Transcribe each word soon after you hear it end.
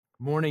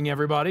Morning,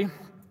 everybody.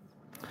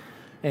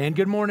 And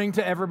good morning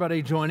to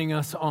everybody joining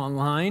us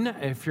online.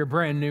 If you're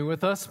brand new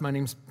with us, my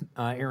name's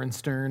Aaron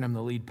Stern. I'm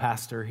the lead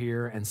pastor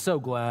here, and so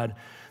glad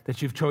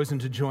that you've chosen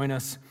to join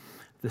us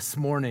this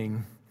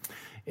morning.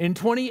 In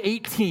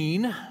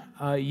 2018,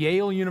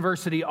 Yale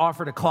University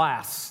offered a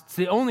class. It's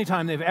the only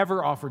time they've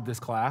ever offered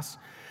this class.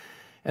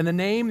 And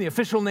the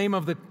official name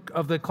of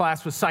the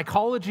class was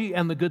Psychology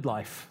and the Good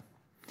Life.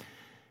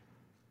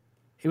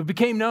 It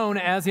became known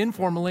as,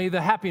 informally, the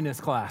happiness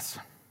class.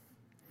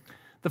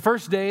 The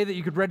first day that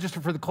you could register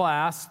for the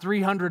class,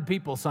 300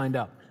 people signed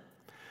up.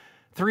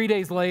 3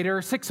 days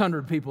later,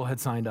 600 people had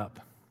signed up.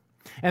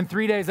 And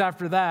 3 days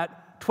after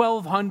that,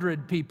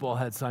 1,200 people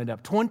had signed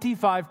up.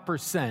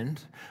 25%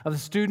 of the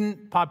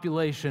student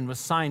population was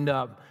signed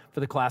up for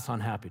the class on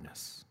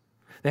happiness.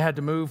 They had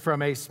to move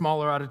from a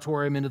smaller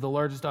auditorium into the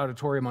largest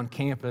auditorium on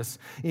campus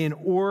in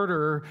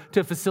order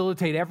to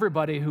facilitate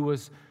everybody who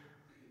was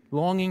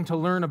longing to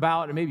learn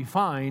about and maybe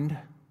find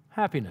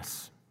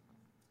happiness.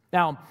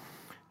 Now,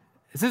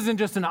 this isn't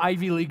just an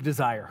Ivy League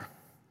desire.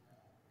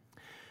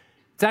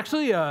 It's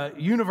actually a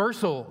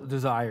universal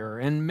desire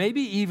and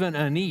maybe even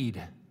a need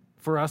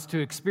for us to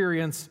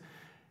experience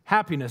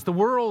happiness. The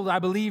world, I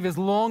believe, is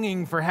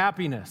longing for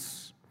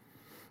happiness.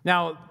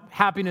 Now,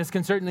 happiness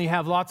can certainly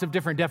have lots of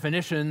different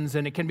definitions,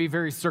 and it can be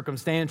very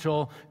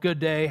circumstantial. Good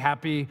day,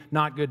 happy;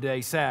 not good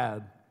day,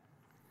 sad.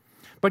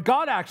 But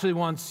God actually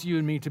wants you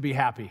and me to be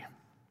happy.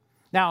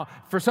 Now,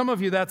 for some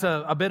of you, that's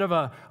a bit of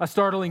a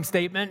startling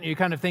statement. You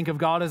kind of think of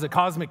God as a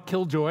cosmic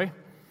killjoy.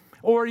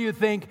 Or you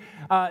think,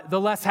 the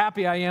less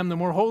happy I am, the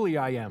more holy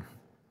I am.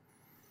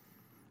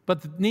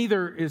 But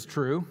neither is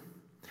true.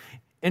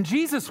 And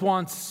Jesus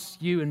wants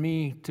you and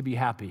me to be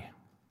happy.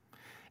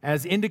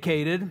 As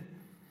indicated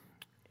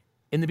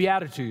in the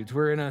Beatitudes,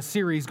 we're in a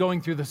series going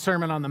through the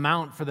Sermon on the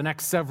Mount for the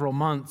next several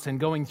months and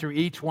going through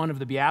each one of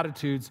the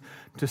Beatitudes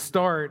to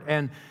start.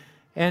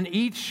 And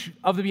each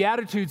of the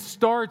Beatitudes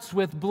starts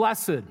with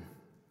blessed.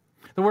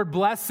 The word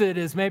blessed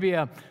is maybe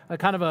a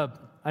kind of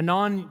a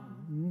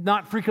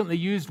not frequently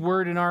used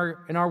word in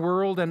our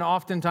world, and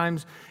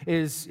oftentimes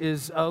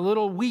is a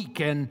little weak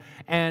and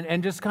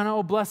just kind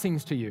of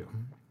blessings to you.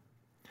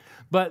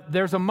 But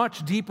there's a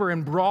much deeper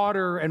and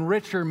broader and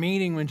richer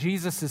meaning when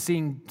Jesus is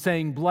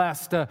saying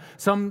blessed.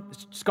 Some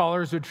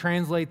scholars would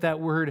translate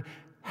that word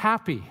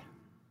happy.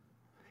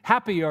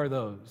 Happy are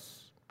those.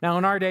 Now,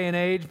 in our day and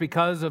age,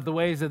 because of the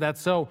ways that that's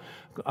so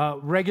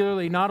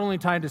regularly not only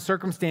tied to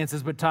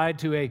circumstances, but tied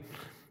to a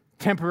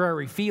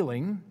temporary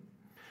feeling,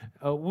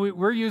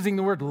 we're using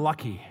the word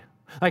lucky.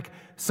 Like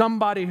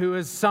somebody who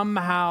has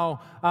somehow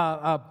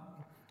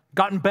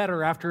gotten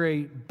better after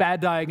a bad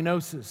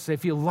diagnosis. They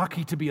feel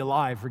lucky to be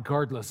alive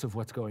regardless of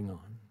what's going on.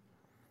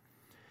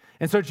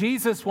 And so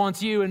Jesus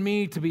wants you and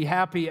me to be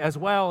happy as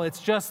well. It's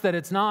just that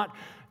it's not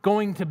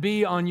going to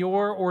be on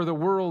your or the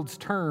world's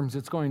terms.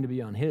 It's going to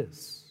be on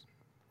His.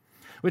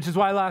 Which is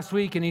why last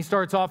week, and he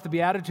starts off the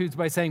Beatitudes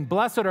by saying,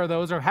 blessed are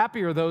those, or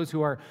happy are those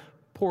who are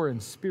poor in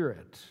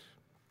spirit.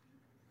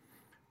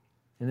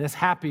 And this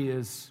happy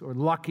is, or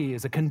lucky,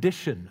 is a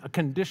condition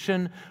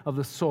of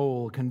the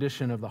soul, a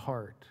condition of the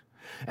heart.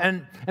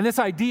 And this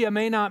idea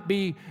may not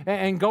be,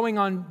 and going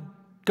on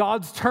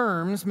God's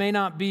terms, may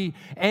not be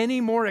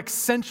any more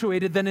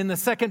accentuated than in the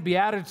second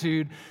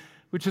Beatitude,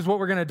 which is what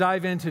we're going to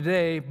dive in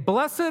today.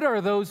 Blessed are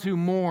those who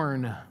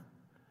mourn,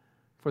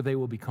 for they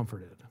will be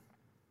comforted.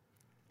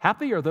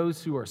 Happy are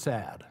those who are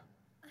sad.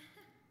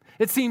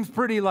 It seems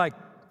pretty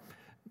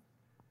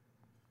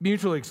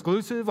mutually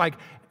exclusive.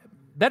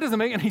 That doesn't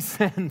make any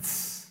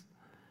sense.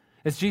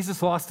 Has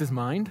Jesus lost his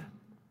mind?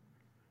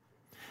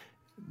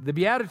 The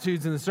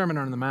Beatitudes in the Sermon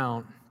on the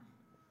Mount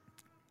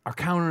are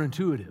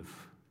counterintuitive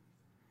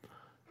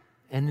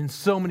and in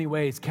so many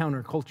ways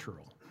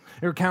countercultural.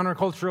 They're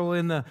countercultural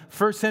in the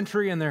first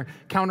century and they're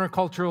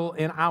countercultural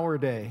in our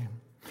day.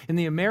 In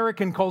the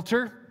American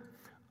culture,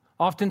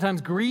 oftentimes,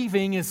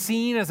 grieving is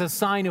seen as a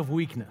sign of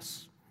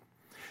weakness.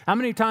 How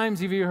many times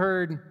have you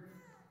heard,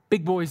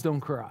 big boys don't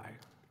cry?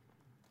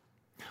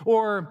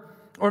 Or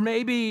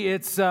maybe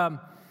it's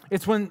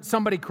when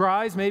somebody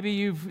cries, maybe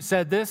you've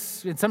said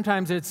this, and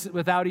sometimes it's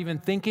without even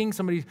thinking.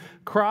 Somebody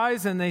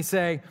cries and they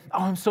say, oh,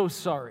 I'm so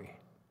sorry,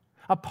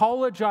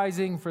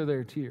 apologizing for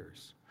their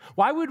tears.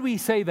 Why would we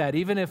say that,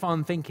 even if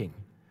unthinking?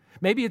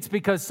 Maybe it's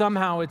because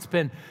somehow it's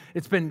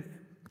been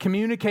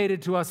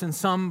communicated to us in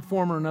some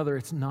form or another,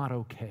 it's not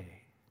okay.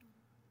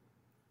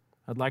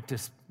 I'd like to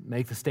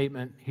make the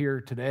statement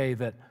here today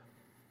that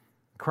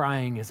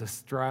crying is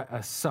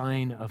a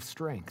sign of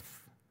strength,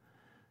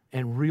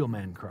 and real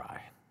men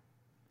cry.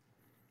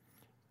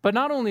 But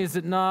not only is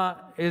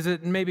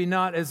it maybe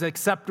not as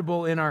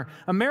acceptable in our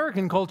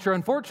American culture,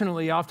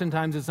 unfortunately,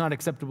 oftentimes it's not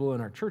acceptable in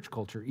our church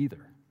culture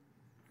either.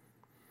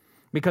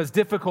 Because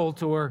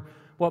difficult or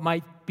what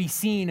might be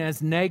seen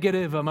as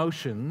negative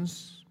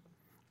emotions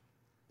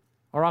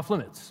are off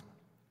limits.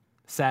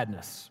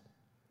 Sadness,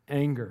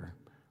 anger,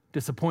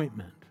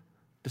 disappointment,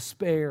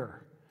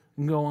 despair,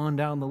 and go on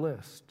down the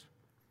list.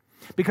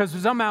 Because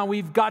somehow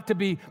we've got to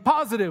be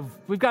positive,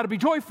 we've got to be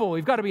joyful,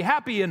 we've got to be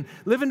happy and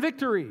live in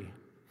victory.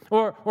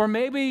 Or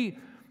maybe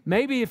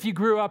if you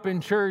grew up in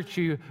church,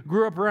 you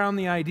grew up around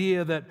the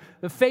idea that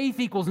the faith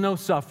equals no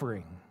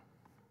suffering.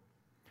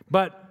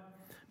 But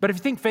if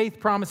you think faith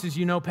promises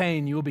you no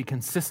pain, you will be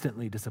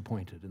consistently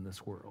disappointed in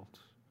this world.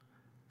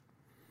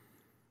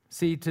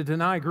 See, to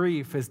deny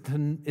grief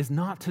is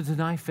not to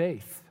deny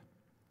faith.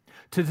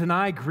 To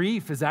deny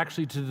grief is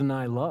actually to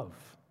deny love.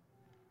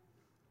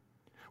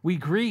 We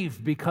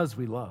grieve because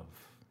we love.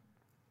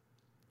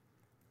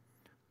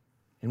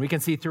 And we can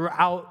see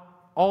throughout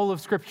all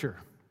of Scripture,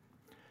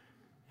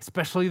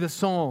 especially the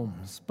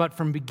Psalms, but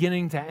from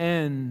beginning to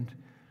end,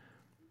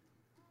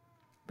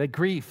 that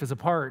grief is a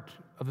part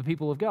of the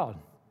people of God.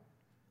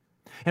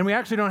 And we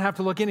actually don't have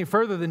to look any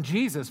further than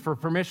Jesus for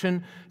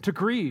permission to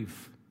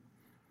grieve.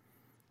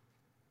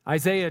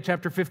 Isaiah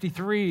chapter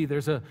 53,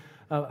 there's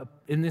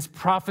in this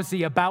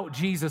prophecy about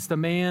Jesus, the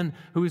man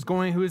who is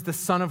the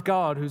Son of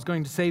God, who's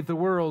going to save the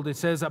world. It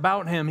says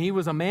about him, he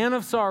was a man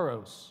of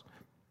sorrows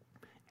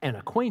and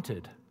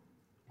acquainted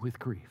with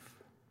grief.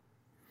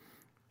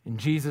 In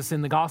Jesus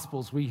in the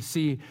Gospels, we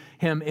see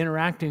him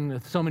interacting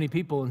with so many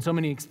people and so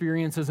many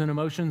experiences and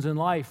emotions in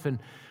life. And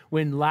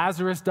when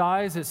Lazarus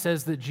dies, it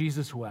says that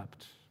Jesus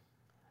wept.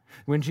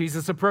 When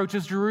Jesus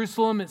approaches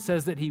Jerusalem, it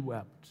says that he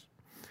wept.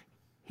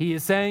 He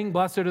is saying,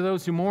 blessed are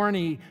those who mourn.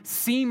 He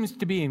seems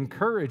to be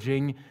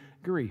encouraging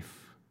grief.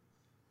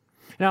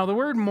 Now, the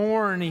word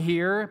mourn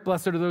here,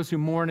 blessed are those who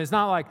mourn, is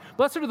not like,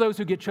 blessed are those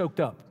who get choked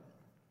up.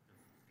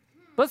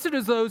 Blessed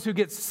are those who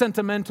get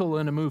sentimental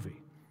in a movie.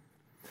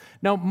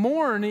 Now,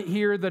 mourn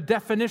here, the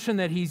definition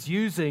that he's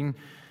using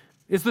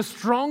is the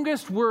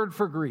strongest word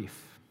for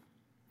grief.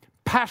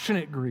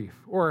 Passionate grief,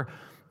 or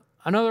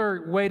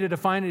another way to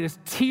define it is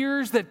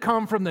tears that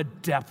come from the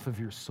depth of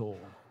your soul.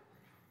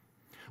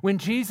 When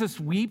Jesus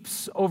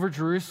weeps over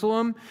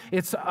Jerusalem,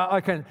 it's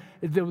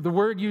the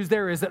word used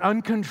there is that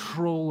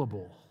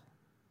uncontrollable,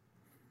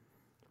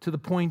 to the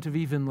point of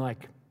even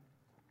like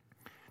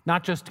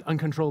not just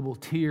uncontrollable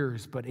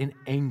tears, but in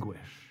anguish.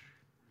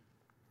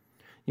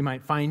 You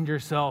might find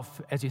yourself,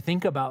 as you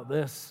think about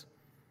this,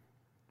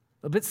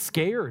 a bit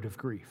scared of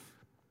grief.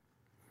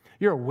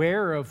 You're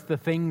aware of the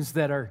things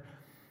that are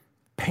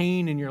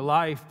pain in your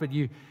life, but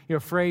you're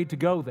afraid to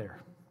go there.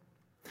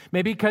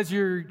 Maybe because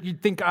you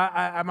think,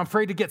 I'm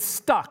afraid to get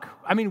stuck.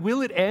 I mean,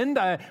 will it end?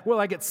 Will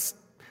I just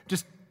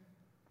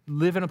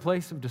live in a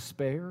place of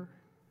despair?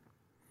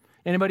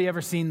 Anybody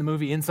ever seen the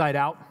movie Inside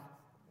Out?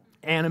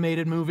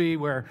 Animated movie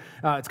where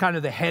it's kind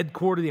of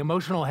the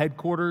emotional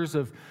headquarters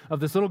of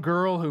this little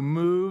girl who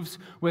moves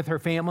with her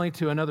family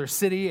to another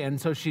city. And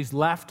so she's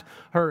left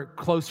her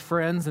close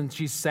friends and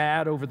she's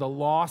sad over the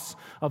loss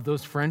of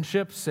those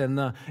friendships and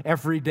the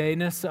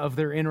everydayness of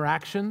their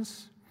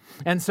interactions.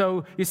 And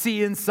so you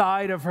see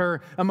inside of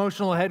her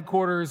emotional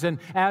headquarters, and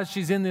as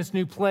she's in this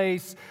new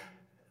place,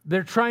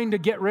 they're trying to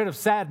get rid of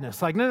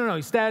sadness. Like, no,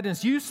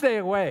 sadness, you stay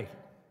away.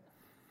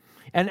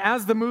 And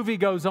as the movie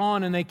goes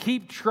on and they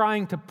keep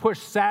trying to push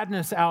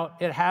sadness out,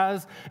 it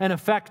has an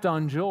effect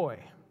on joy.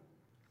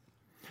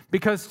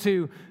 Because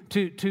to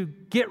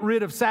get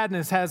rid of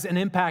sadness has an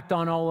impact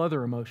on all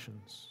other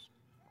emotions.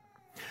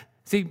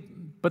 See,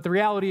 but the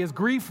reality is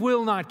grief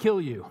will not kill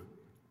you.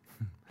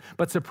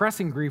 But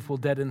suppressing grief will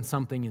deaden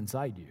something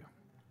inside you.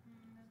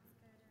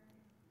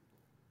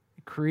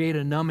 Create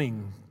a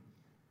numbing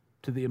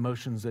to the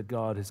emotions that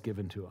God has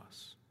given to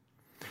us.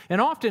 And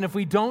often if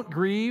we don't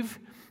grieve,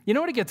 you know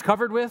what it gets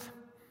covered with?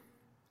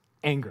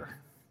 Anger.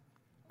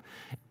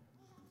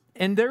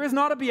 And there is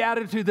not a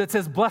beatitude that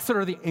says, blessed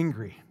are the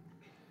angry.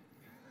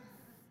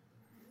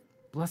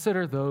 Blessed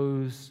are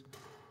those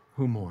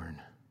who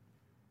mourn.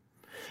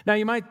 Now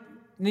you might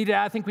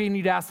I think we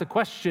need to ask the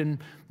question,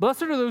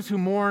 blessed are those who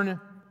mourn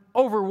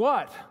over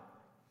what?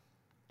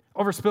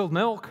 Over spilled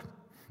milk?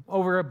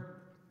 Over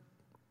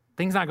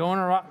things not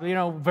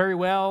going very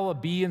well, a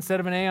B instead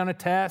of an A on a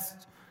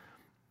test?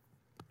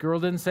 The girl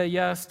didn't say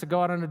yes to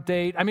go out on a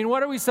date. I mean,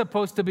 what are we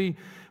supposed to be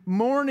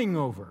mourning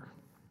over?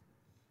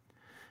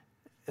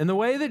 And the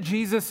way that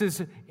Jesus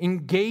is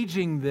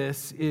engaging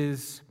this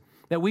is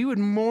that we would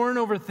mourn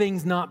over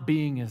things not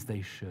being as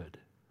they should.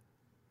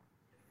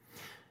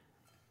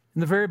 In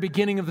the very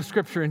beginning of the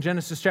scripture, in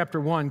Genesis chapter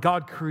 1,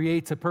 God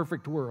creates a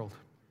perfect world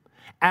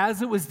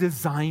as it was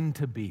designed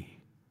to be.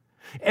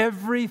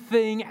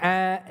 Everything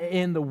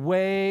in the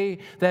way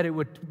that it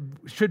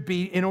should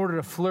be in order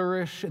to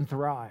flourish and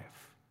thrive,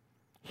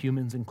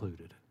 humans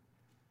included.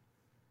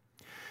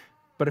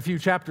 But a few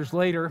chapters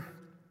later,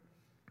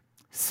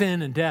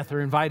 sin and death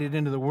are invited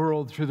into the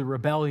world through the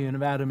rebellion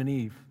of Adam and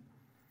Eve,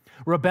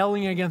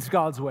 rebelling against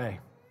God's way.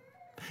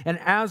 And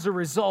as a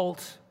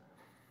result,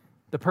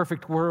 the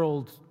perfect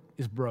world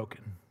is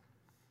broken.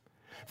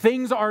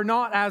 Things are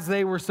not as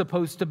they were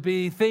supposed to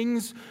be.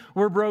 Things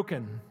were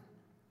broken.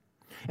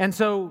 And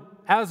so,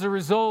 as a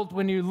result,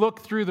 when you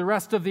look through the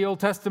rest of the Old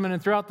Testament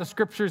and throughout the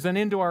scriptures and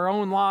into our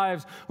own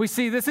lives, we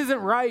see this isn't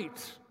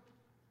right.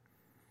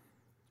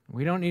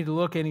 We don't need to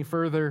look any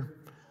further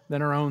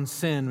than our own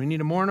sin. We need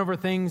to mourn over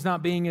things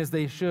not being as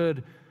they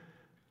should.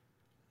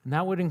 And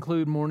that would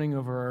include mourning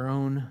over our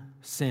own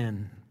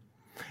sin.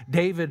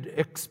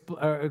 David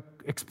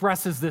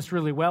expresses this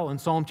really well in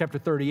Psalm chapter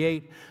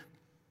 38.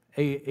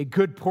 A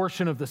good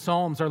portion of the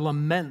Psalms are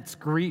laments,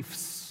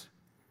 griefs.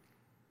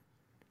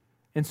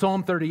 In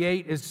Psalm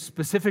 38 is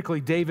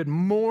specifically David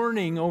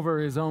mourning over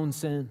his own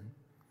sin.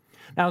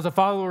 Now, as a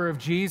follower of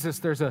Jesus,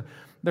 there's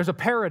a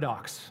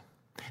paradox.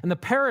 And the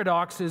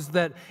paradox is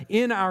that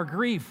in our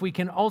grief, we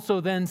can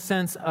also then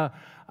sense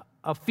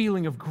a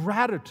feeling of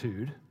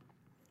gratitude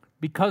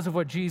because of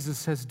what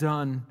Jesus has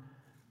done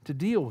to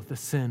deal with the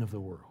sin of the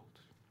world.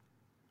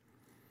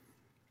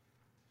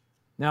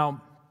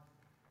 Now,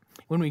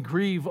 when we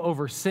grieve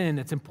over sin,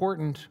 it's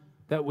important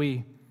that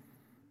we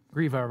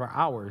grieve over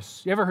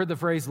ours. You ever heard the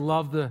phrase,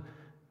 love the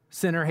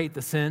sinner, hate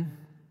the sin?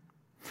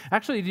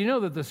 Actually, do you know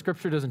that the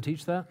Scripture doesn't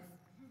teach that?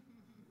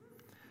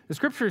 The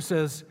Scripture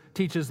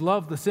teaches,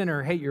 love the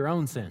sinner, hate your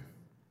own sin.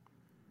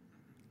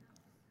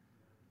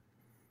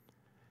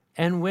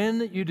 And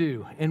when you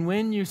do, and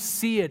when you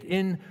see it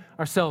in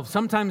ourselves,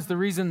 sometimes the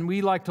reason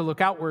we like to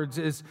look outwards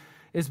is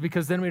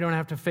because then we don't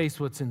have to face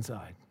what's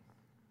inside.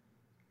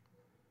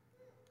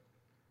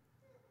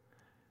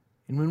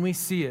 And when we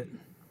see it,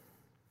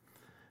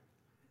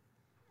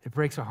 it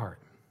breaks our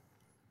heart.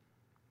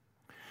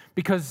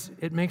 Because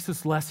it makes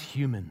us less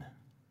human.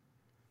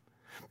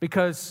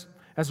 Because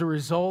as a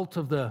result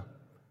of the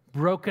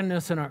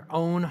brokenness in our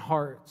own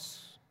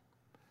hearts,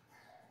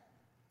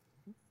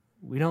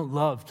 we don't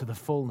love to the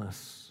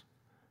fullness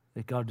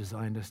that God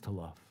designed us to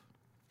love.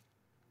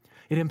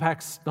 It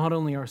impacts not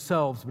only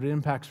ourselves, but it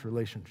impacts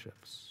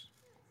relationships.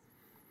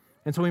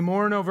 And so we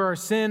mourn over our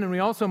sin, and we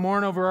also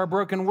mourn over our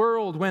broken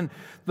world. When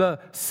the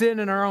sin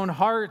in our own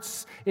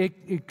hearts, it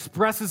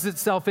expresses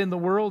itself in the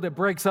world, it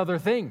breaks other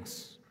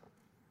things.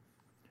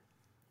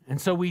 And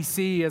so we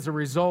see, as a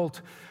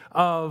result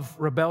of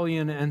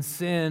rebellion and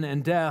sin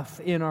and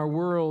death in our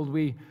world,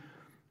 we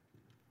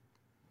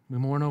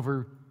mourn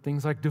over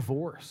things like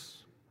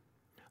divorce,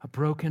 a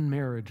broken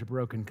marriage, a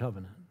broken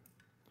covenant.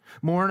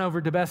 Mourn over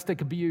domestic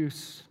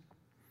abuse,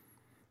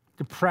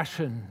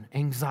 depression,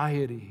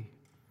 anxiety.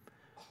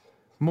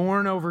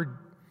 Mourn over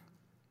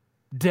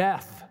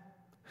death,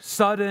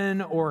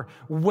 sudden or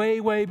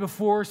way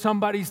before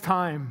somebody's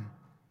time.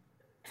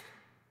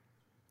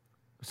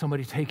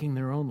 Somebody taking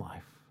their own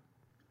life.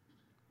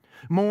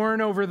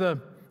 Mourn over the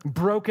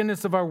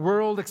brokenness of our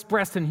world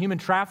expressed in human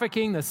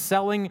trafficking, the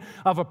selling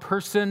of a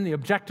person, the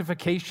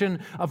objectification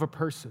of a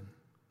person.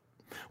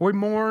 We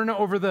mourn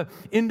over the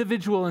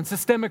individual and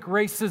systemic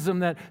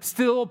racism that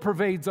still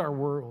pervades our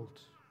world.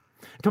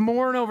 To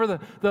mourn over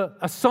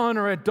a son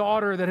or a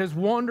daughter that has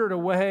wandered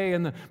away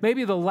and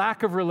maybe the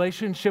lack of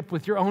relationship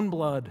with your own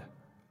blood.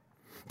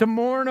 To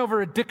mourn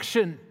over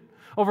addiction,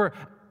 over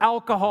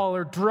alcohol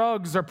or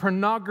drugs or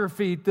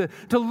pornography.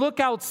 To look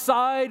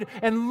outside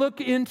and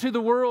look into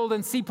the world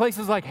and see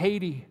places like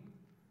Haiti.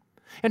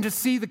 And to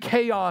see the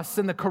chaos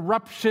and the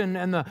corruption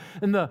and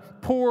the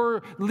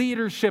poor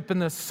leadership and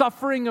the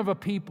suffering of a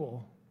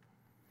people.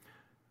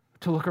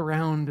 To look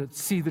around and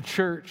see the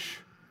church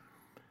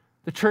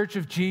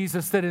of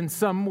Jesus that in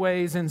some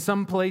ways, in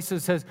some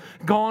places has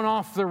gone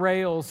off the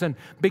rails and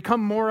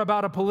become more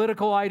about a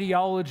political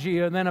ideology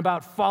than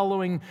about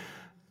following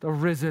the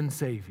risen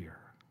Savior.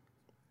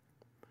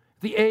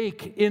 The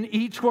ache in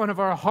each one of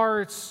our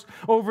hearts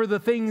over the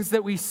things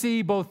that we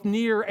see both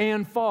near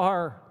and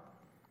far.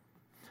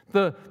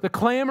 The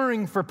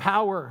clamoring for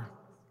power.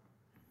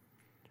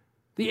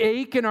 The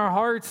ache in our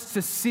hearts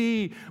to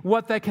see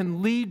what that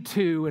can lead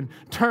to in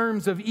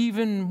terms of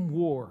even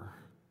war.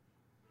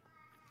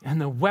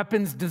 And the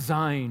weapons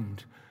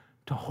designed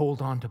to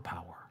hold on to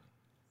power.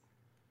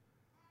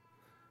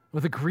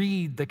 With a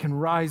greed that can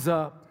rise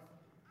up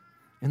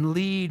and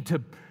lead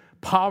to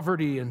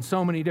poverty in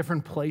so many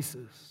different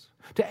places.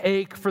 To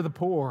ache for the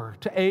poor,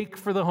 to ache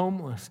for the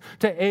homeless,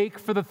 to ache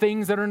for the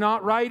things that are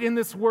not right in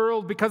this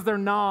world because they're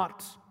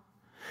not.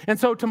 And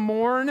so to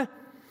mourn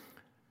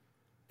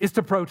is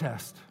to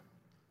protest.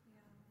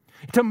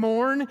 To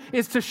mourn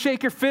is to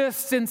shake your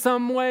fists in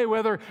some way,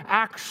 whether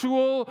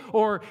actual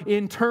or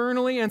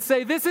internally, and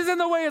say, this isn't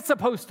the way it's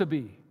supposed to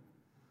be.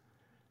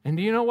 And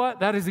do you know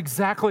what? That is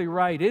exactly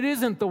right. It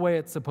isn't the way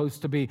it's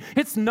supposed to be.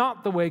 It's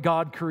not the way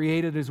God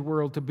created His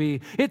world to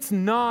be. It's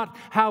not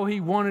how He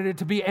wanted it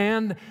to be.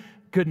 And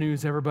good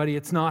news, everybody,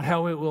 it's not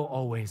how it will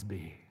always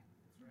be.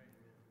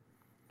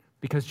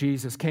 Because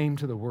Jesus came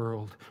to the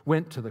world,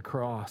 went to the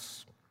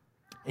cross,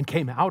 and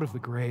came out of the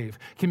grave,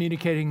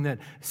 communicating that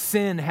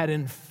sin had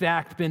in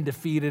fact been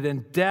defeated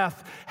and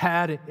death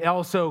had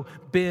also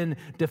been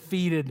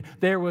defeated.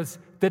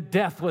 That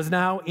death was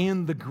now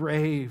in the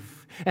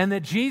grave, and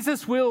that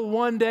Jesus will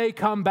one day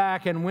come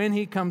back, and when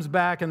He comes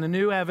back in the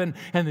new heaven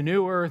and the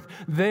new earth,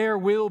 there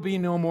will be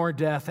no more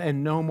death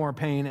and no more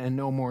pain and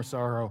no more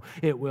sorrow.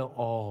 It will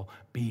all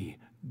be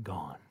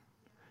gone.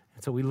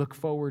 And so we look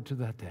forward to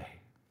that day.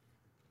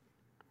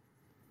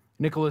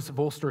 Nicholas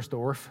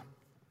Wolterstorff,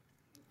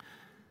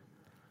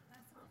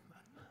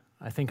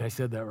 I think I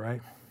said that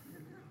right,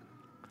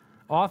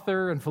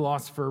 author and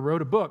philosopher,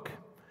 wrote a book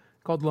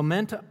called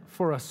Lament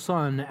for a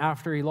Son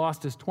after he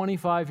lost his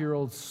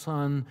 25-year-old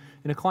son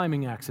in a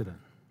climbing accident.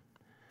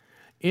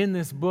 In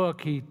this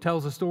book, he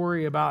tells a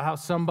story about how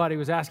somebody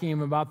was asking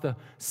him about the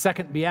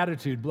second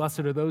beatitude, blessed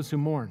are those who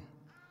mourn,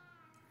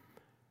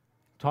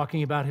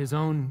 talking about his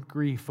own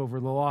grief over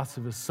the loss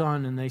of his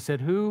son. And they said,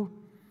 who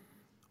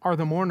are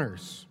the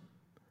mourners?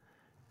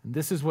 And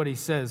this is what he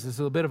says. This is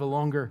a bit of a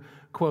longer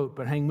quote,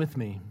 but hang with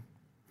me.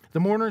 The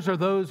mourners are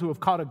those who have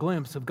caught a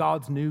glimpse of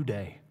God's new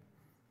day.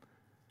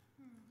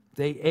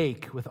 They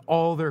ache with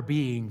all their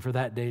being for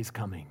that day's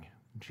coming.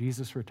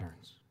 Jesus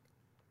returns.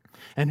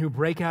 And who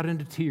break out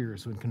into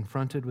tears when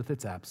confronted with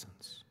its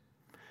absence.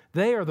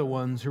 They are the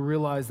ones who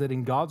realize that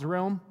in God's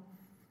realm,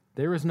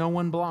 there is no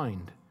one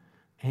blind,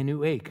 and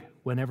who ache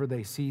whenever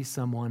they see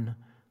someone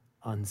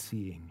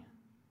unseeing.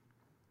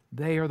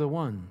 They are the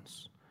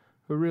ones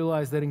who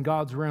realize that in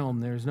God's realm,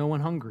 there is no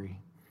one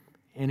hungry,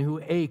 and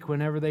who ache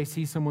whenever they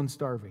see someone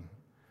starving.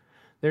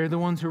 They're the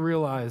ones who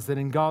realize that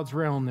in God's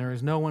realm, there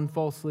is no one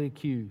falsely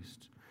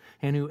accused,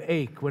 and who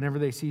ache whenever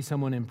they see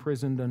someone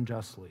imprisoned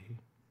unjustly.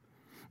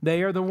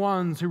 They are the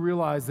ones who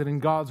realize that in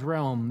God's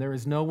realm, there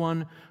is no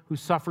one who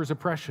suffers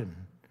oppression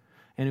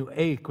and who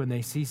ache when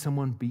they see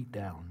someone beat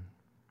down.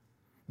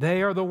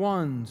 They are the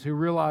ones who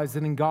realize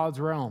that in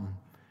God's realm,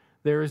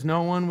 there is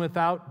no one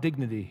without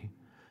dignity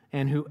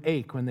and who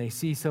ache when they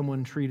see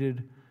someone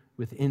treated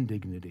with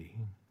indignity.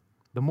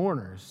 The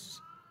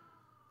mourners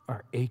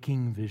are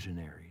aching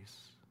visionaries.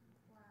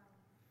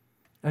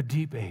 A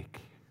deep ache.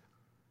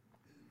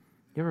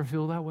 You ever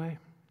feel that way?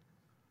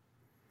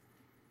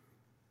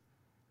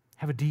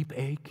 Have a deep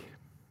ache?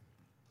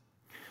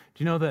 Do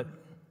you know that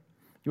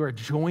you are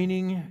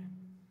joining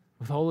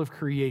with all of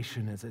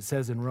creation, as it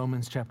says in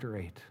Romans chapter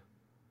 8?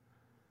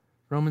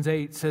 Romans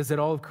 8 says that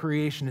all of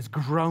creation is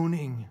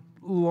groaning,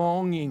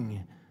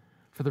 longing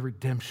for the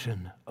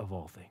redemption of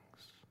all things,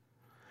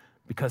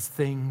 because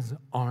things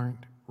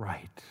aren't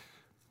right.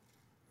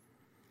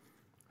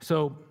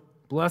 So,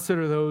 blessed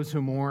are those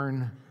who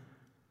mourn,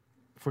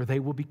 for they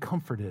will be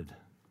comforted.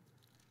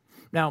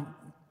 Now,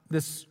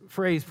 this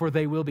phrase, for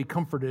they will be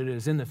comforted,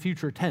 is in the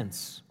future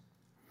tense.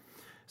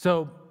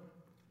 So,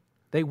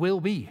 they will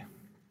be.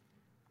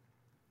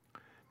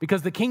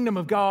 Because the kingdom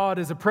of God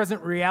is a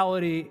present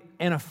reality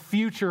and a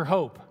future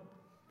hope,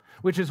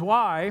 which is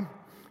why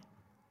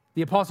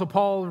the Apostle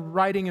Paul,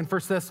 writing in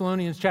 1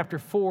 Thessalonians chapter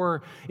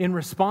 4, in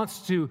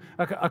response to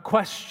a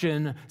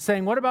question,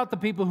 saying, what about the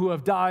people who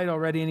have died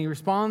already? And he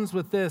responds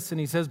with this, and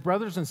he says,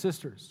 brothers and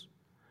sisters,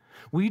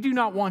 we do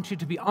not want you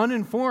to be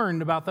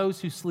uninformed about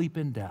those who sleep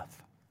in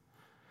death,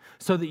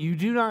 so that you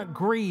do not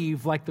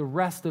grieve like the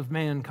rest of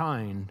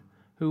mankind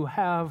who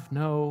have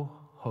no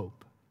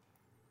hope.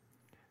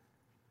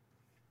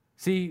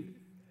 See,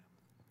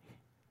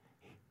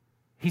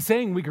 he's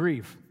saying we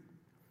grieve.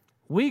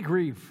 We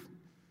grieve.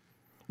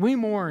 We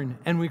mourn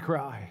and we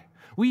cry.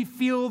 We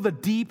feel the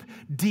deep,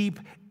 deep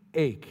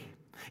ache.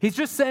 He's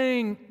just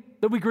saying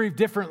that we grieve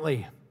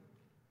differently.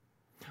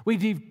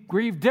 We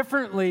grieve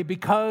differently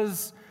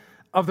because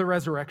of the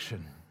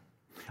resurrection.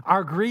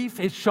 Our grief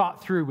is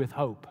shot through with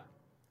hope.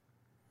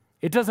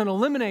 It doesn't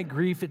eliminate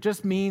grief. It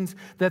just means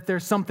that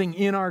there's something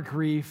in our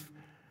grief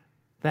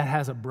that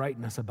has a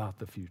brightness about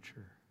the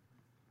future.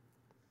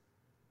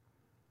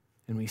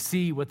 And we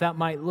see what that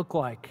might look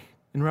like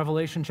in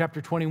Revelation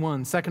chapter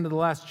 21, second to the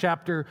last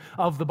chapter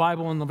of the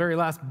Bible, and the very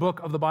last book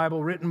of the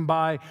Bible, written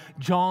by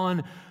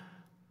John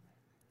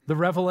the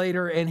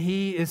Revelator. And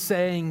he is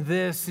saying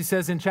this. He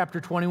says in chapter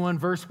 21,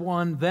 verse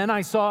 1, then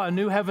I saw a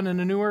new heaven and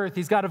a new earth.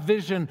 He's got a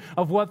vision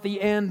of what the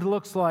end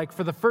looks like.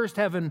 For the first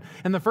heaven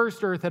and the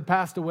first earth had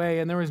passed away,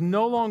 and there was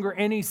no longer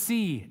any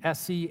sea,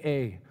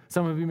 S-C-A.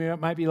 Some of you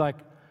might be like,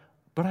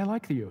 but I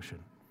like the ocean.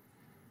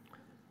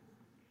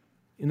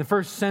 In the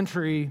first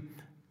century,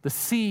 the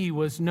sea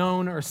was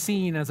known or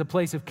seen as a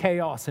place of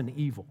chaos and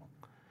evil.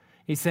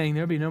 He's saying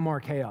there'll be no more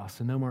chaos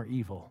and no more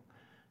evil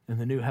in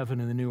the new heaven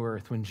and the new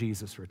earth when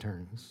Jesus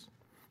returns.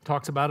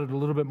 Talks about it a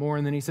little bit more,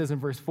 and then he says in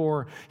verse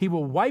 4, he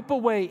will wipe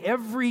away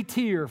every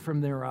tear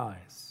from their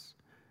eyes.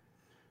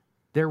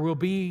 There will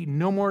be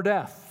no more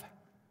death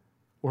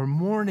or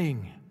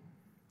mourning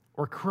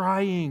or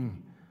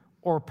crying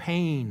or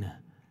pain,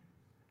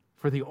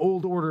 for the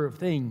old order of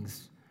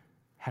things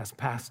has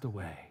passed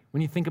away.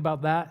 When you think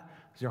about that,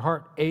 does your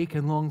heart ache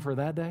and long for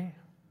that day?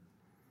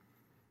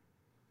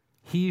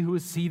 He who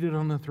is seated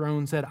on the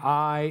throne said,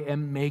 I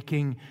am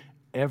making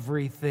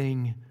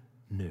everything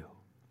new.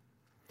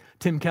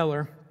 Tim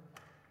Keller,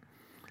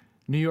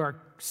 New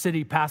York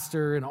City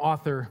pastor and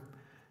author,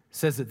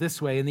 says it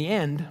this way, in the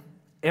end,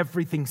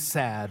 everything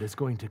sad is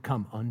going to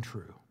come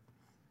untrue.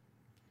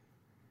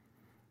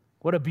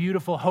 What a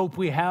beautiful hope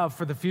we have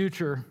for the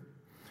future.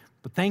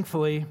 But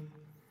thankfully,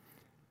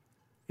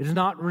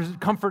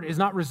 comfort is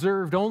not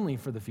reserved only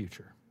for the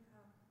future.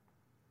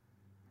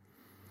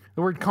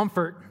 The word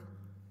comfort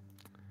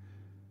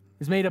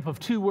is made up of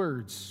two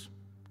words,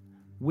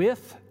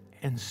 with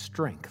and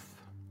strength.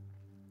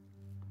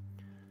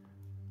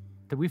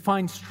 That we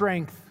find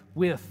strength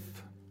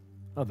with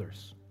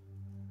others.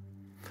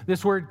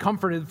 This word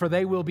comforted, for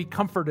they will be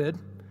comforted,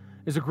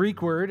 is a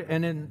Greek word,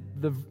 and in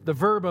the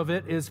verb of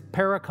it is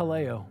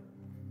parakaleo.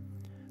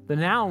 The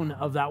noun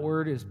of that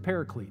word is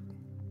paraclete,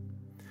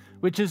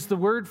 which is the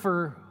word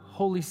for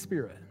Holy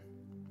Spirit.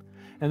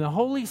 And the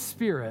Holy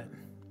Spirit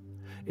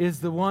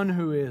is the one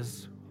who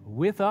is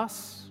with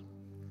us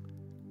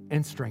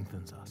and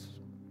strengthens us.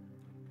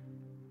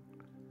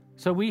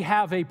 So we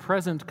have a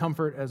present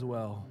comfort as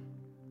well.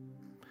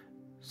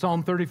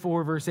 Psalm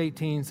 34, verse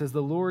 18 says,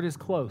 "The Lord is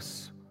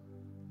close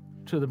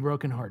to the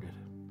brokenhearted."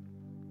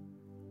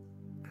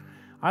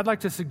 I'd like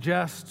to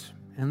suggest,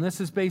 and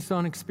this is based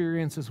on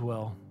experience as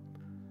well,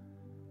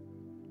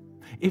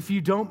 if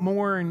you don't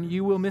mourn,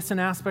 you will miss an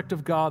aspect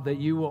of God that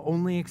you will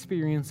only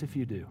experience if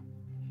you do.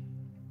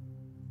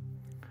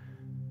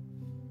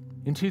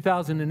 In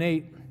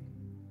 2008,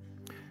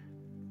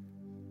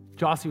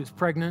 Jossie was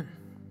pregnant,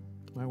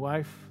 my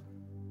wife.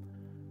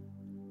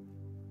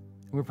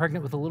 We were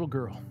pregnant with a little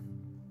girl.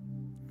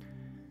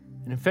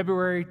 And in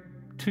February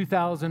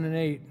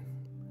 2008,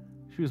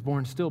 she was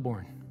born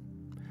stillborn.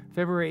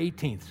 February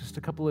 18th, just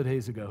a couple of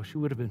days ago, she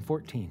would have been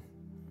 14.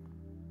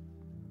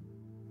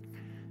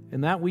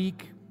 And that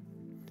week,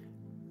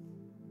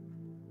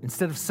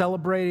 instead of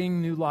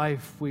celebrating new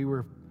life, we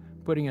were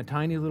putting a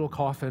tiny little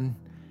coffin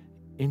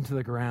into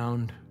the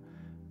ground,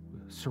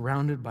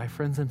 surrounded by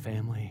friends and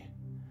family,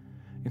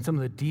 in some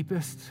of the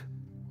deepest,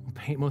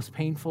 most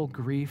painful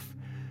grief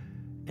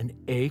and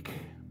ache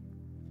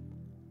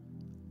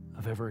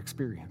I've ever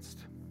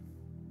experienced.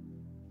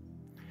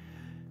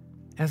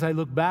 As I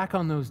look back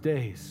on those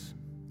days,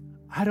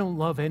 I don't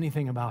love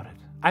anything about it.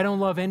 I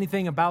don't love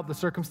anything about the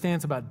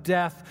circumstance, about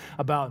death,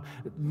 about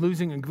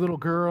losing a little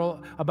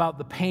girl, about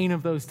the pain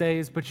of those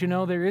days. But you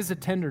know, there is a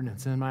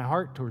tenderness in my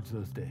heart towards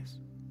those days.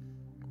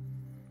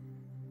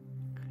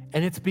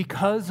 And it's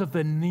because of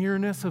the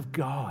nearness of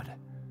God.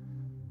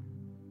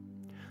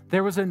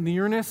 There was a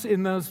nearness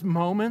in those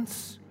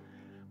moments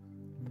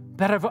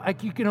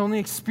that you can only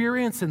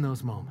experience in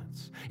those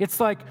moments. It's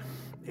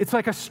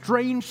like a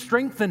strange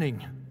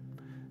strengthening.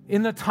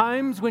 In the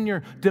times when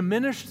you're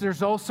diminished,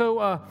 there's also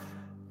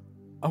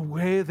a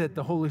way that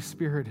the Holy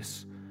Spirit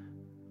is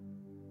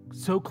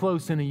so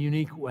close in a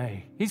unique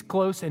way. He's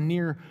close and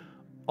near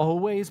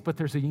always, but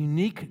there's a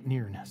unique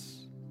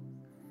nearness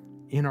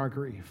in our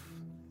grief.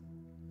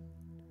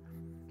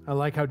 I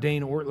like how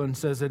Dane Ortland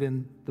says it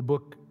in the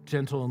book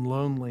Gentle and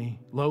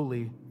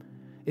Lowly.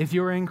 If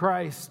you're in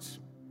Christ,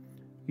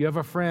 you have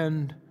a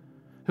friend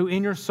who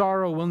in your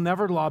sorrow will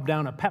never lob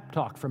down a pep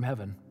talk from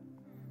heaven.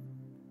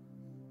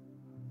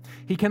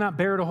 He cannot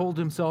bear to hold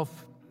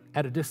himself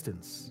at a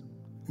distance.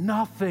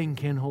 Nothing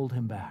can hold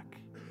him back.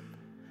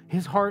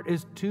 His heart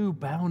is too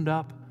bound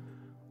up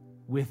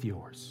with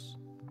yours.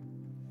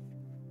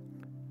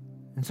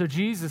 And so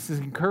Jesus is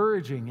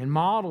encouraging and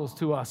models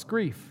to us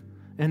grief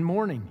and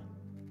mourning.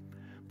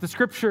 The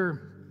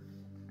scripture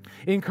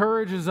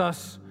encourages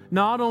us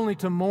not only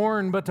to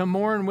mourn, but to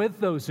mourn with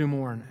those who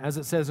mourn, as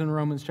it says in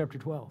Romans chapter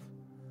 12.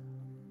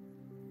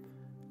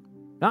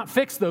 Not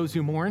fix those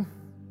who mourn,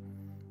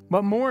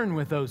 but mourn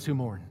with those who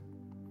mourn.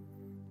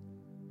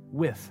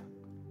 With.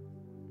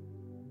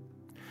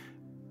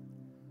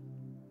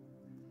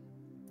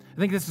 I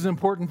think this is an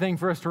important thing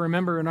for us to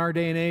remember in our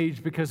day and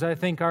age, because I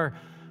think our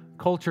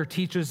culture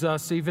teaches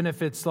us, even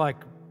if it's like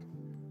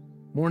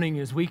mourning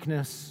is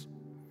weakness,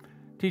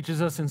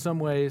 teaches us in some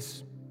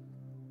ways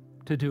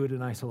to do it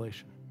in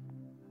isolation.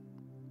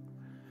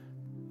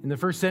 In the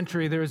first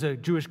century, there was a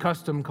Jewish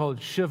custom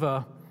called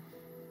Shiva,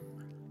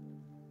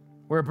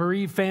 where a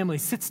bereaved family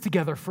sits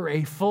together for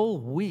a full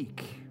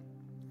week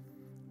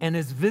and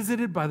is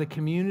visited by the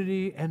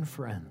community and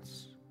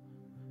friends.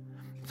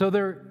 So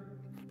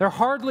they're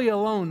hardly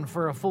alone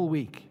for a full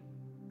week.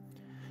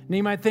 And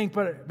you might think,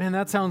 but man,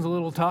 that sounds a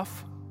little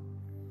tough.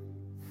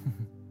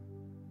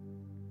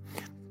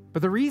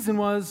 But the reason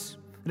was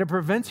that it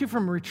prevents you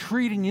from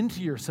retreating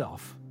into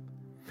yourself.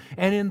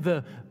 And in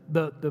the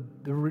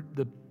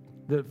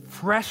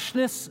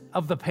freshness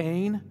of the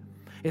pain,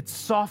 it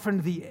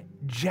softened the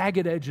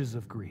jagged edges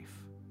of grief.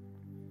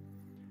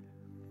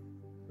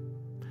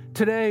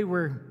 Today,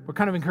 we're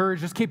kind of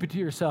encouraged, just keep it to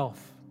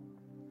yourself.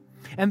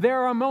 And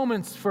there are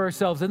moments for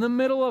ourselves in the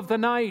middle of the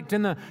night,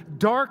 in the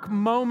dark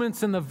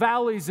moments in the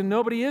valleys and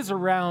nobody is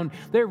around.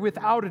 There,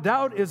 without a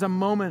doubt, is a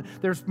moment.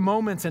 There's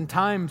moments and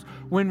times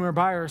when we're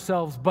by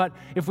ourselves. But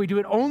if we do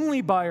it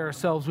only by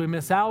ourselves, we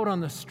miss out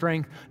on the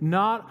strength,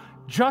 not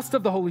just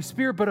of the Holy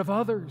Spirit, but of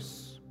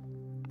others.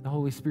 The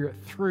Holy Spirit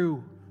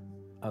through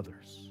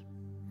others.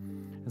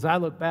 As I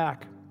look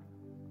back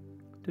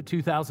to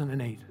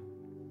 2008,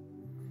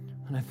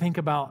 and I think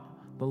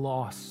about the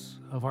loss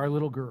of our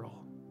little girl.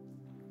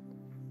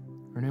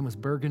 Her name was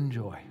Bergen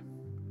Joy.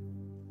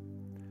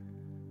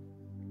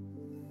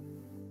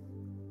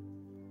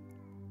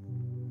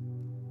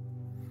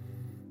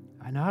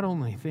 I not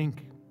only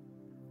think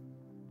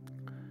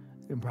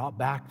it brought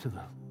back to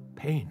the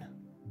pain,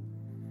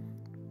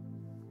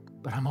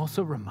 but I'm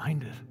also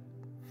reminded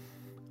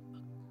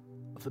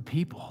of the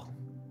people,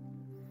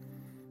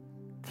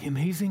 the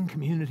amazing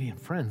community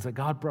and friends that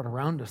God brought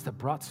around us that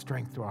brought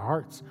strength to our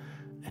hearts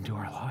and to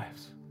our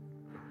lives.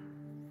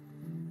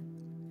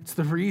 It's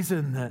the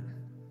reason that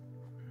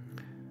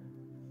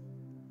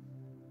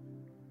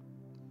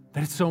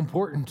that it's so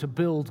important to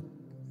build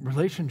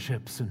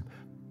relationships and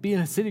be in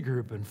a city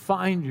group and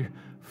find your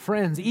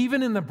friends,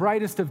 even in the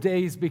brightest of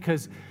days,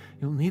 because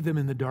you'll need them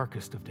in the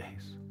darkest of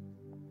days.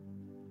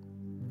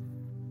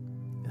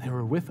 And they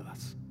were with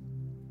us.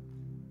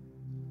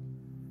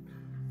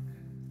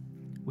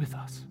 With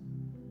us.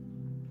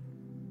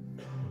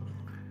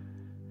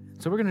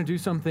 So we're going to do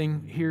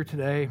something here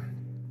today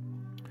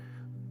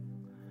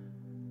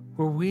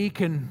where we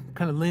can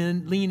kind of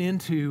lean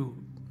into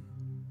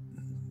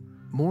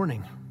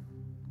mourning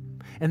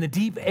and the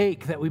deep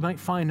ache that we might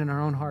find in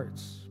our own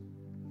hearts.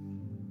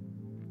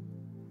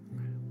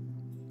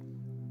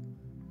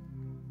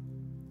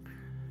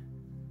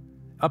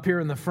 Up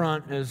here in the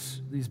front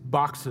is these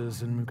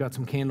boxes, and we've got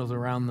some candles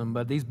around them,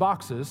 but these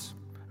boxes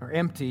are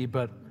empty,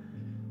 but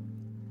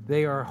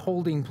they are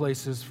holding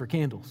places for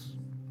candles.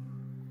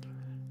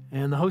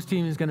 And the host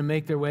team is going to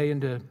make their way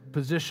into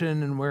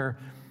position, and where,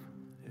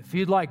 if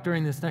you'd like,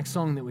 during this next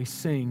song that we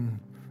sing,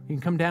 you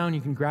can come down,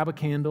 you can grab a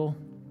candle,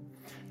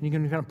 and you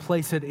can kind of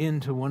place it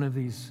into one of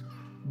these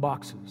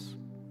boxes.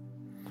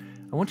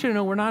 I want you to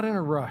know we're not in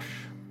a rush.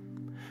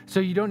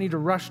 So you don't need to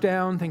rush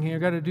down thinking, I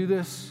got to do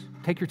this.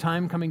 Take your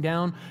time coming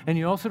down, and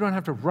you also don't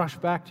have to rush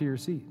back to your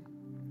seat.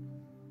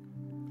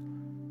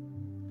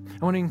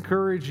 I want to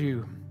encourage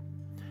you.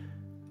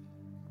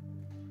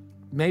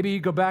 Maybe you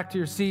go back to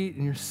your seat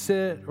and you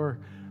sit,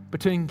 but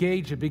to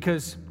engage it,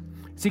 because,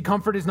 see,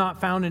 comfort is not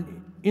found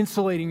in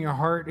insulating your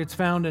heart. It's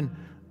found in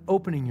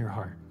opening your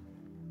heart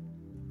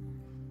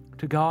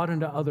to God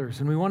and to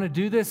others. And we want to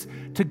do this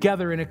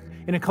together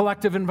in a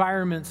collective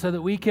environment so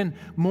that we can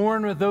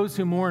mourn with those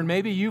who mourn.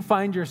 Maybe you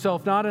find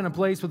yourself not in a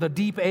place with a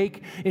deep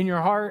ache in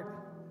your heart.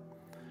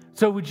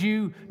 So would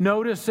you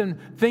notice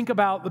and think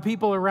about the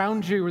people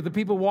around you or the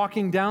people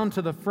walking down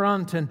to the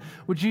front, and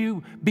would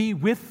you be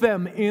with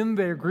them in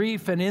their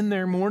grief and in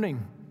their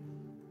mourning?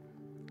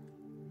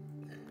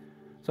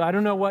 So I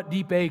don't know what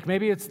deep ache.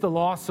 Maybe it's the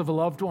loss of a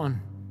loved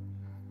one.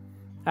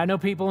 I know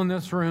people in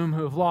this room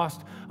who have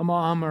lost a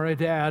mom or a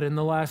dad in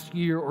the last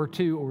year or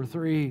 2 or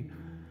 3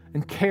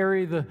 and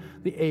carry the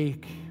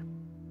ache.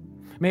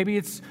 Maybe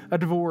it's a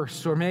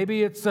divorce, or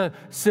maybe it's a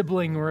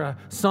sibling or a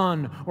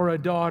son or a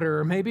daughter,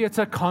 or maybe it's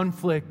a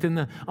conflict and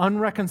the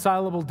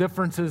unreconcilable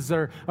differences,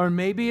 or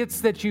maybe it's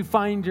that you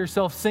find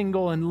yourself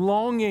single and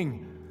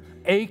longing,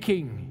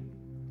 aching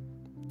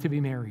to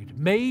be married.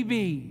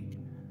 Maybe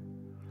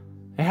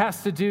it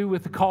has to do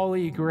with a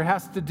colleague, or it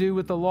has to do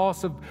with the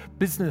loss of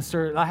business,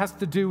 or it has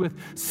to do with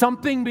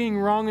something being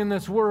wrong in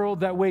this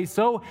world that weighs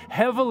so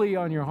heavily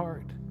on your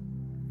heart.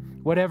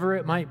 Whatever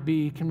it might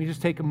be, can we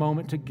just take a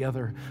moment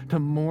together to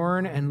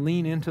mourn and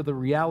lean into the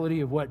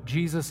reality of what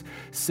Jesus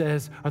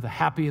says are the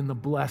happy and the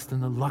blessed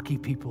and the lucky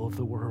people of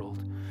the world,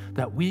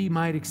 that we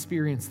might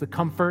experience the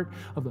comfort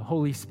of the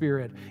Holy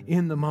Spirit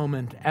in the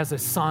moment as a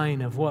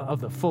sign of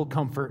the full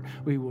comfort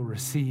we will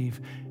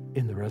receive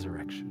in the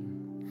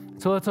resurrection.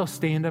 So let's all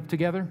stand up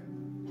together.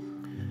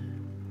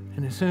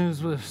 And as soon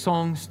as the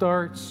song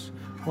starts,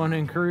 I want to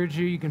encourage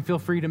you. You can feel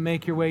free to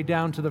make your way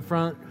down to the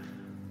front.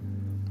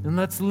 And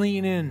let's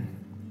lean in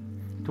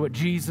to what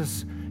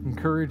Jesus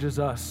encourages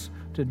us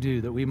to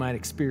do, that we might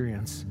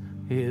experience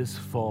his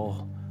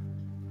full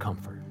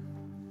comfort.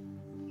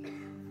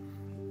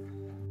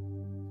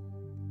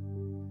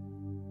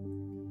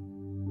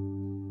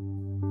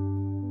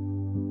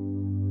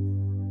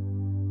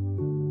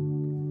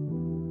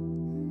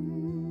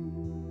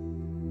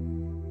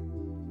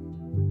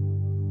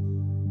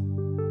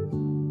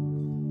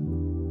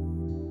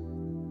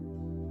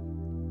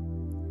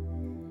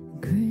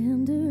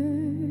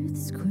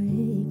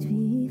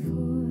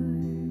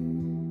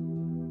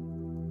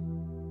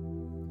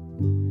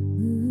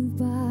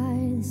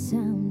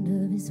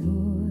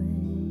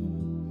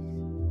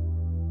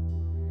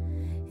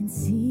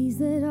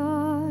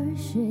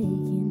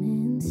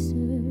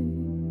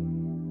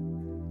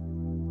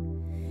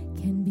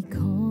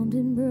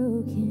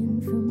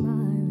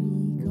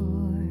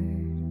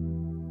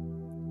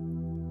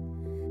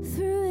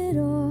 Through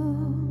it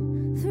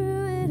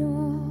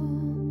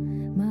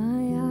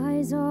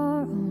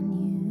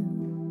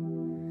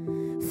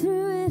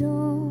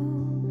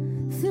all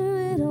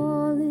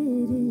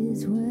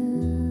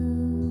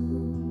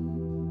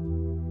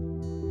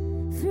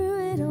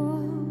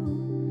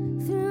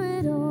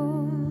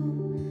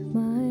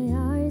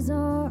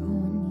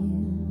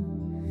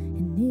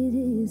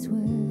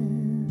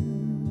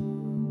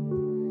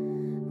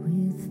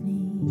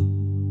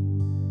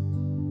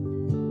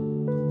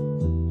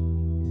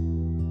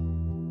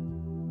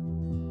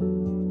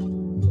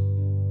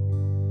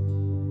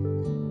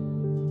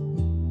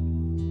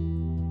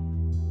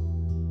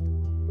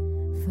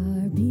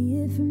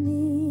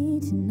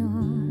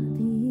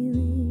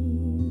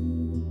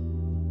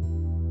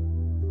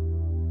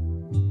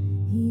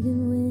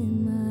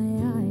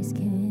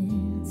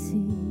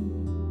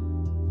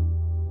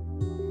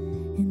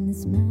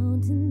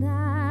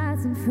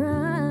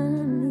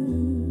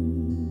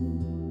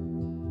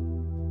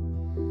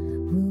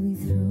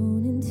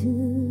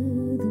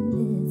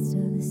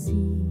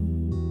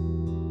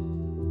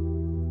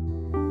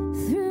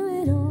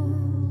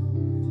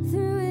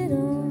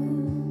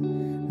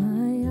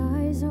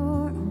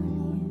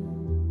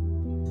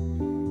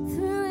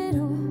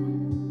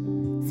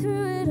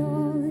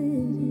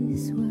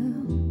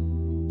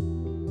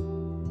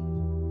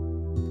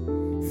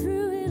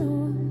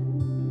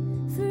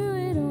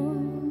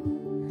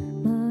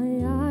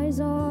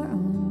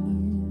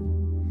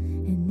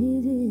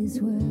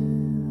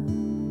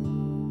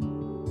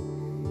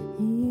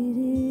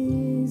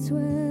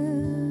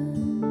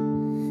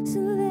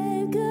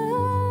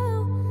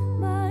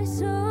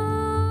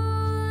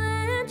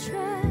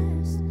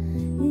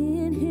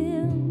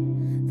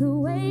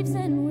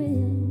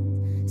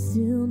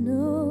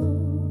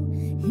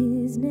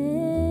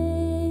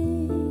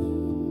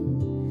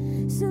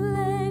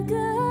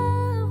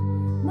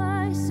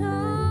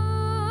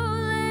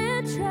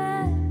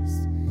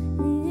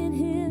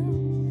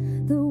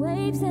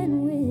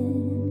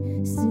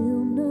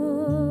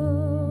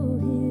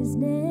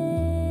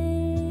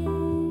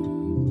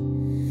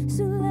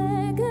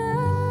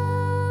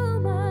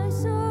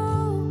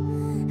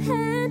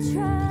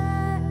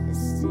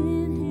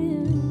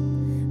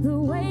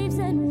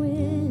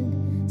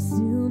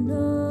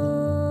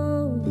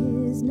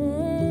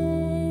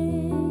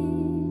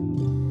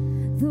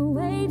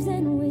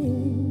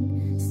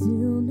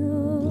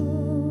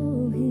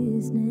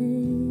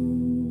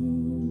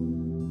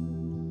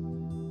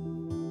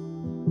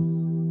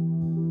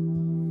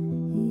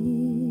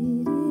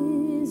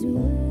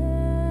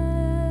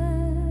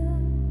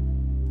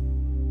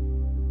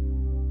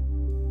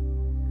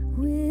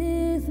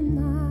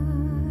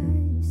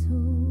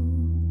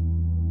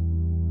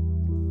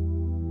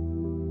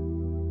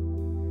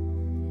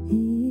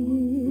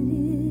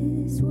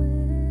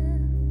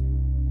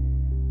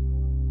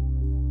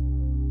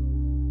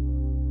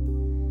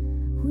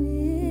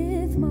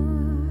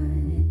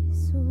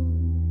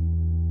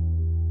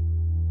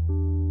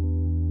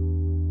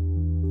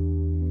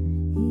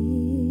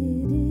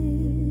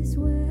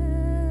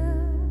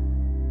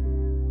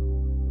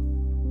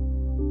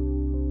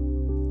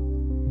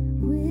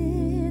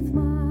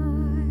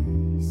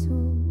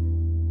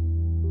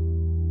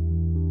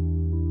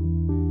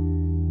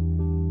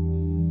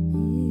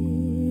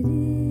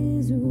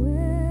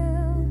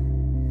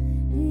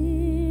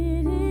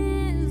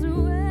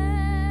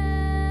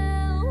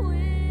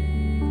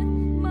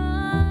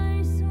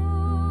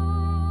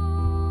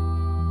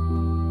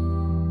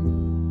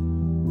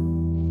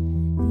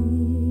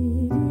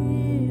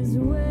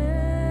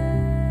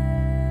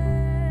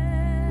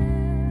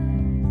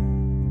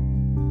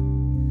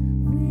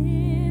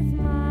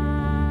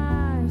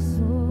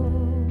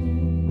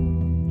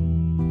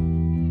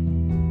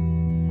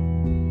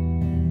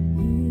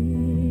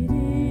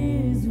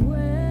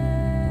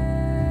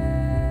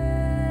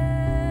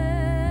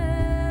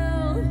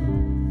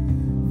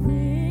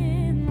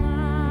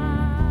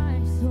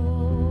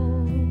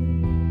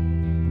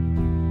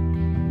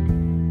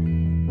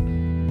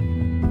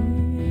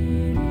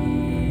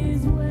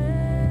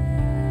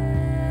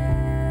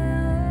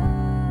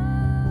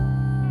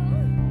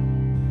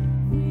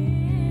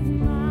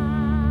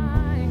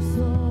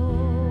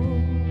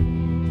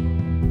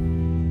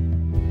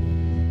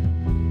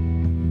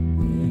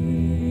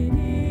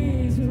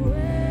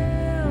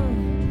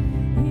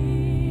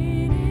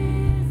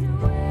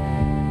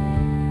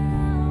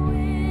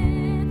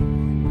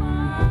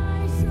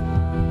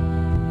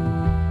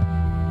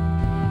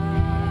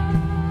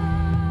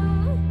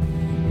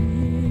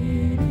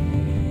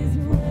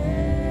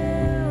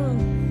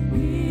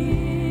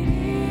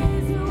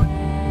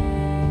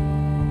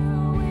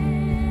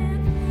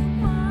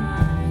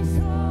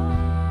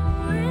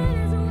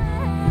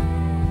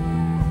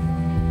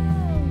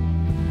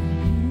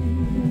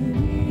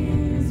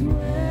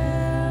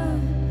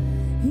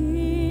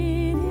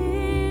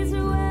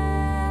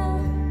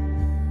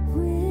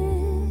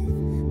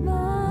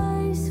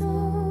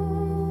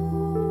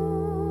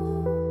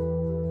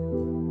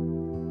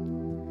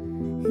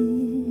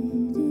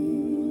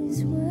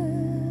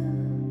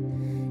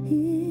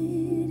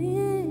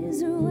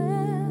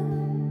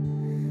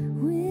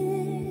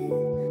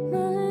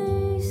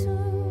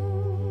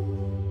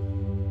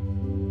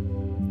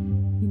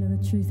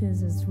truth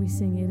is, as we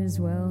sing "It Is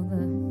Well,"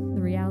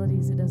 the reality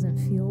is it doesn't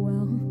feel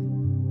well.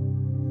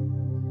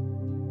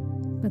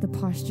 But the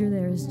posture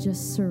there is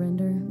just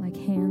surrender, like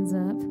hands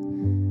up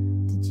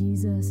to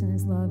Jesus and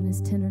his love and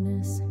his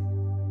tenderness.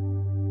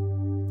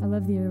 I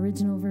love the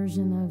original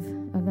version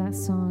of that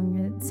song.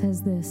 It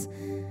says this: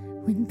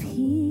 when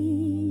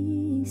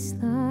peace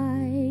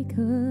like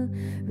a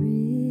river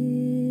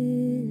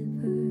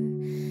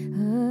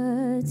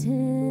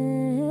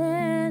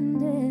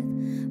attendeth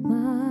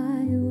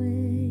my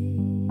way,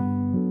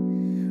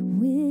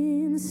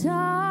 when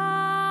sorrows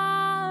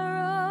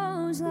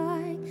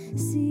like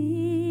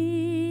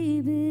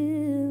sea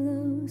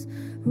billows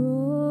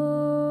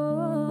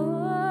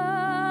roar,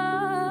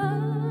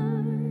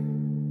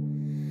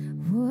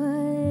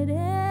 whatever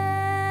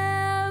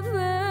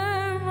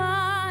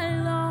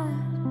my lot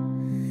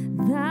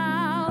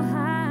thou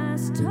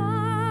hast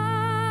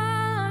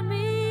taught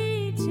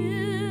me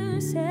to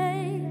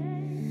say,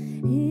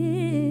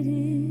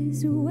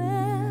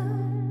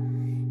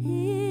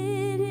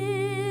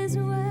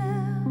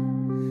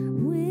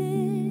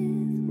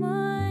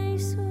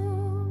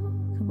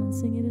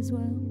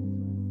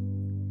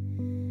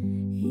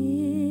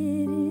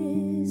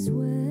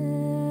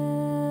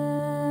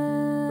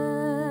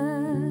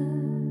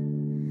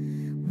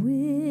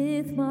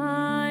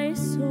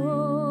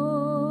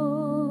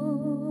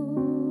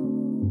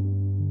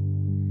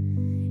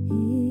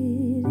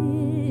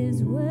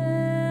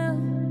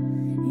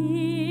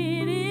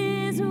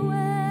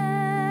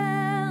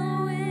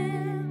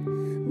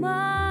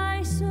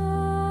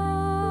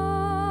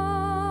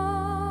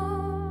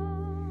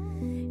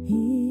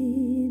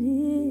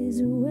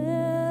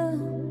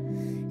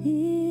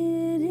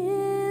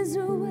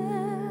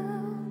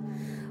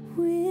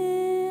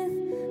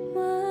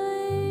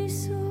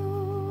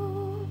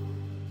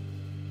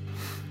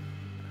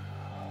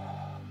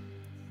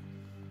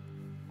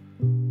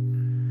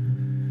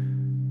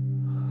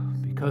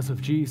 because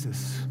of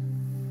Jesus.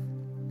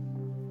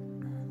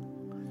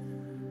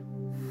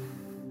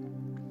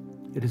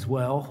 It is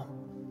well,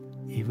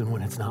 even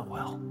when it's not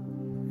well.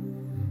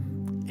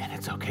 And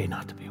it's okay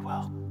not to be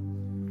well.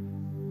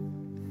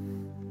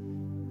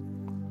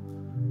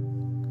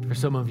 For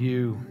some of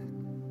you,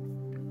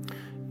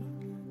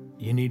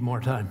 you need more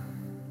time.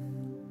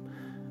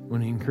 I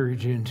want to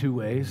encourage you in two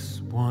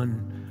ways.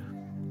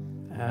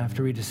 One,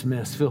 after we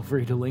dismiss, feel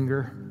free to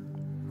linger.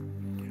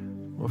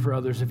 Or for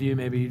others of you,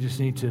 maybe you just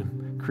need to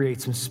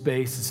create some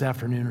space this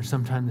afternoon or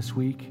sometime this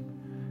week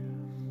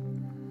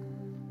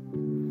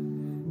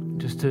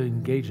just to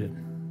engage it.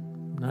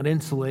 Not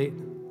insulate,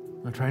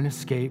 not try and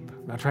escape,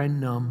 not try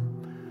and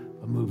numb,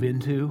 but move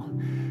into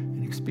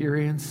and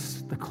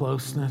experience the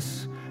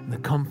closeness and the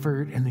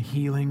comfort and the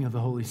healing of the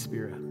Holy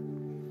Spirit.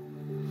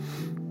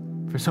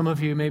 For some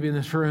of you, maybe in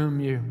this room,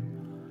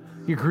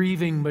 you're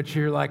grieving, but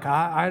you're like,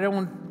 I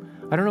don't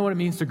know what it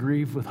means to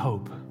grieve with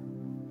hope.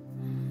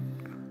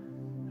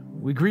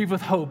 We grieve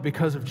with hope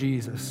because of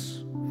Jesus.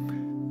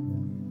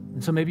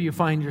 And so maybe you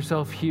find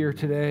yourself here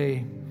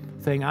today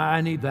saying, I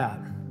need that.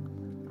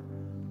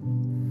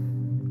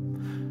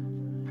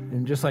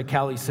 And just like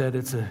Callie said,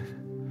 it's a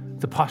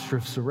posture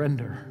of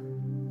surrender.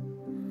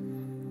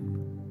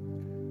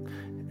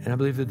 And I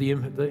believe that the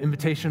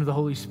invitation of the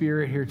Holy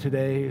Spirit here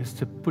today is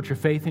to put your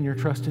faith and your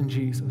trust in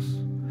Jesus.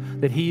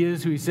 That he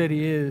is who he said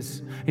he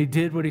is. He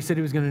did what he said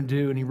he was going to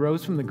do, and he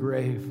rose from the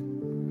grave.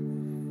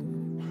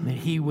 And that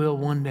he will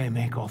one day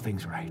make all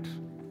things right.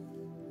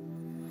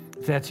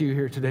 If that's you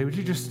here today, would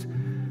you just,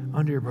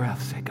 under your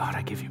breath, say, God,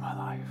 I give you my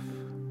life.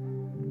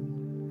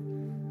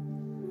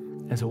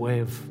 As a way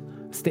of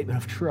statement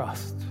of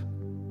trust.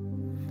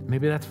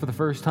 Maybe that's for the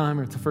first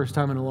time, or it's the first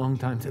time in a long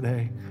time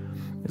today.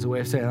 As a way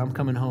of saying, I'm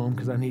coming home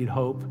because I need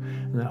hope.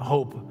 And that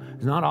hope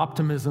is not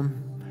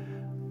optimism.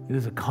 It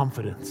is a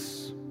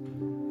confidence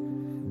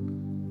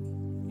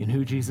in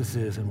who Jesus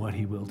is and what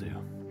he will do.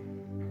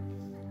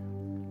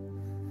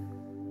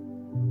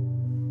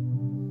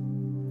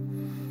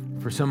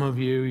 For some of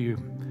you,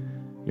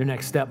 your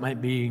next step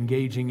might be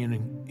engaging in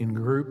a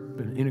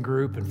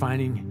group and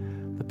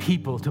finding the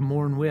people to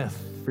mourn with,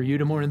 for you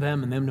to mourn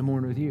them and them to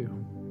mourn with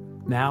you,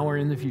 now or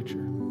in the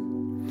future.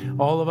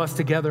 All of us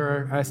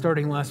together,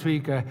 starting last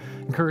week, I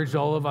encouraged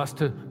all of us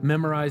to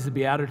memorize the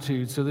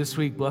Beatitudes. So this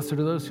week, blessed are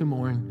those who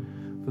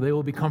mourn, for they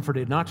will be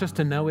comforted, not just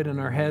to know it in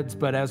our heads,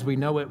 but as we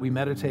know it, we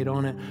meditate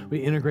on it, we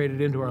integrate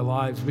it into our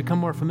lives, become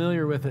more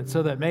familiar with it,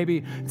 so that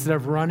maybe instead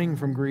of running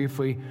from grief,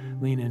 we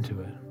lean into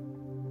it,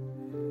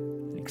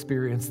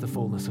 experience the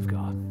fullness of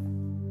God.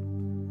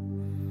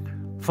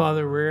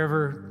 Father,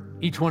 wherever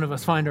each one of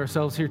us find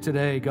ourselves here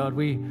today, God,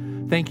 we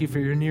thank you for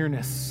your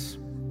nearness.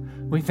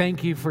 We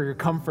thank you for your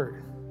comfort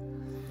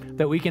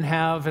that we can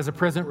have as a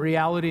present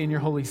reality in your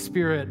Holy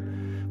Spirit,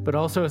 but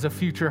also as a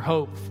future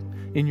hope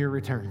in your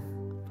return.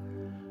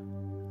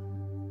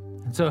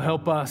 And so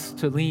help us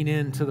to lean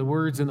into the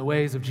words and the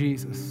ways of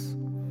Jesus,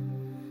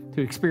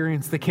 to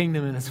experience the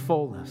kingdom in its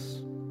fullness,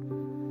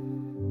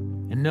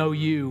 and know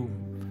you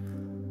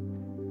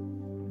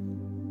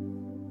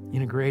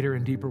in a greater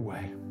and deeper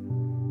way.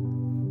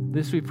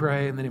 This we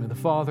pray in the name of the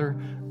Father,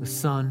 the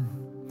Son,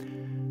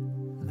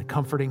 and the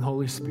comforting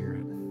Holy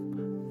Spirit.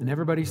 And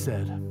everybody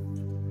said,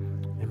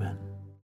 amen.